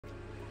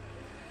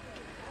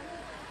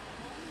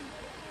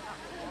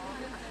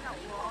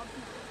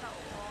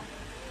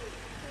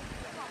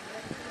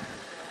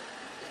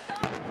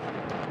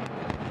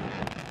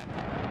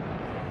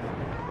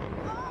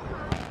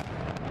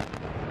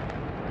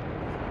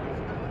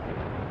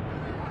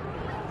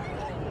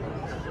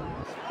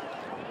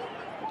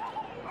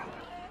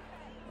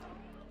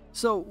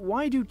So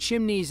why do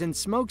chimneys and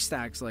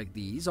smokestacks like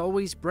these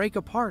always break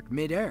apart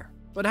mid-air?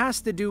 It has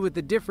to do with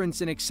the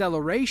difference in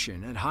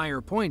acceleration at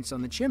higher points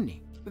on the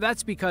chimney.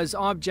 That's because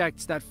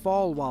objects that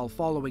fall while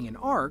following an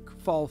arc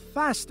fall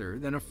faster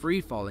than a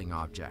free-falling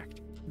object.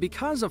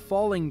 Because a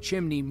falling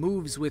chimney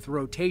moves with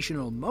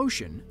rotational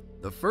motion,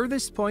 the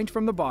furthest point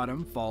from the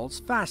bottom falls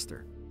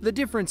faster. The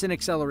difference in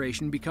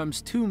acceleration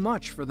becomes too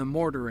much for the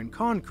mortar and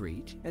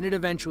concrete, and it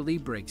eventually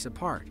breaks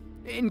apart.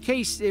 In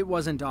case it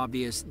wasn't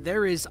obvious,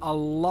 there is a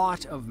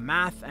lot of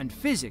math and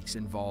physics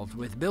involved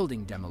with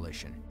building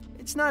demolition.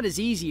 It's not as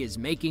easy as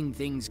making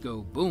things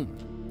go boom.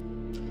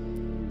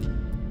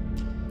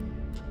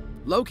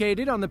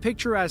 Located on the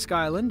picturesque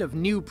island of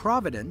New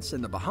Providence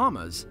in the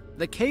Bahamas,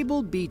 the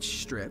Cable Beach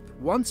Strip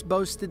once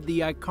boasted the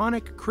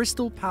iconic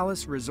Crystal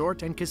Palace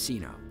Resort and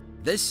Casino.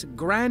 This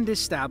grand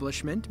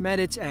establishment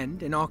met its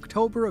end in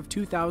October of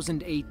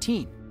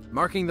 2018,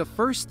 marking the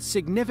first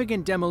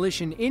significant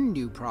demolition in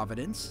New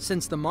Providence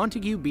since the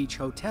Montague Beach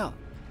Hotel.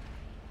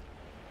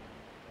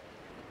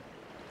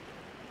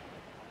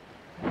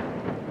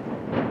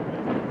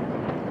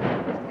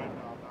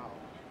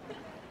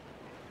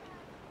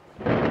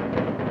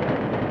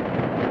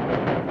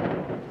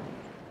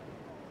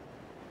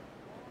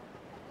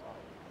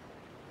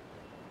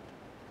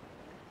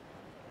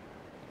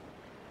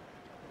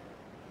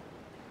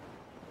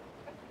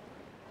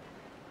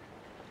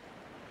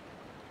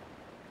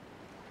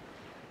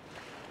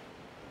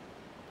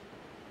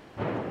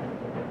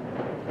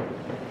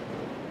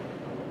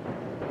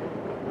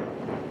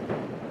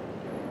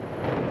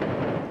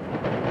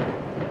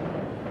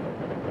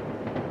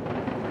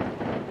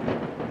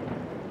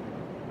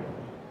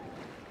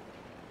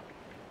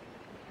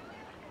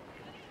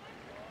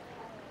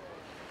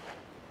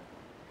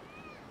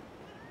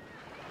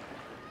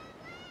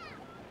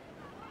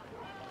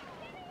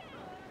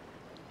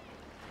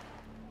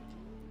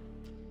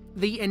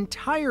 The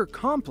entire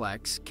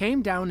complex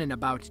came down in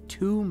about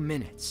 2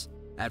 minutes.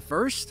 At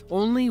first,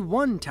 only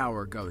one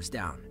tower goes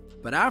down,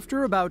 but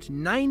after about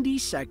 90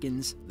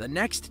 seconds, the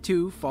next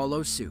two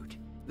follow suit.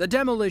 The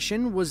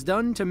demolition was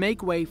done to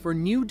make way for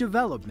new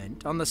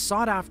development on the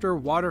sought-after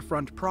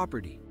waterfront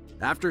property.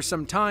 After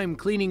some time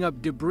cleaning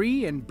up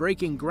debris and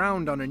breaking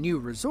ground on a new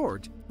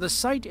resort, the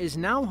site is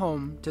now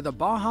home to the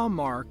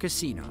Bahamas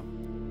Casino.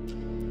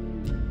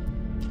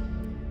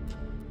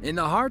 In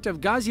the heart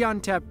of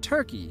Gaziantep,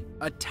 Turkey,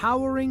 a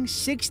towering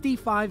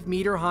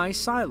 65-meter-high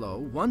silo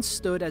once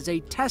stood as a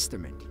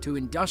testament to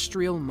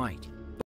industrial might.